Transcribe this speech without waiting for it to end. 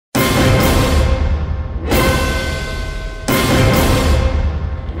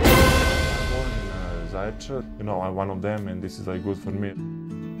church. You know, I'm one of them, and this is like good for me.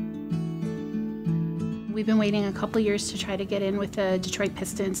 We've been waiting a couple years to try to get in with the Detroit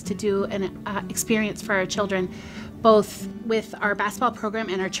Pistons to do an experience for our children, both with our basketball program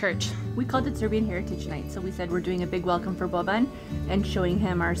and our church. We called it Serbian Heritage Night, so we said we're doing a big welcome for Boban and showing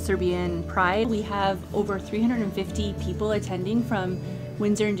him our Serbian pride. We have over 350 people attending from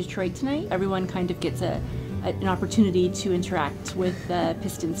Windsor and Detroit tonight. Everyone kind of gets an opportunity to interact with the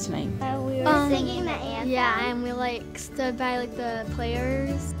Pistons tonight. We were singing the anthem. Yeah, and we stood by the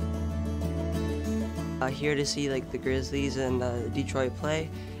players. Here to see the Grizzlies and Detroit play,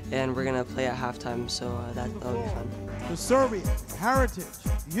 and we're gonna play at halftime, so that'll be fun. The Serbian Heritage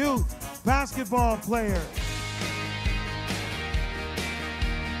Youth Basketball Player.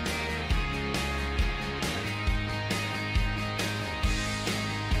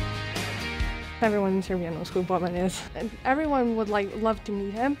 Everyone in Serbia knows who Boban is. And everyone would love to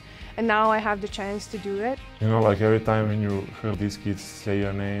meet him, and now I have the chance to do it. You know, every time when you hear these kids say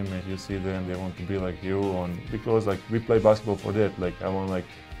your name and you see them, they want to be like you. Because we play basketball for that. I want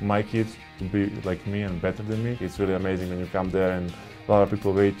my kids to be like me and better than me. It's really amazing when you come there and a lot of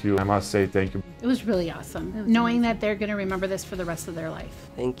people wait you. I must say thank you. It was really awesome, knowing that they're going to remember this for the rest of their life.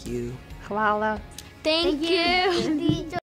 Thank you. Hvala. Thank you.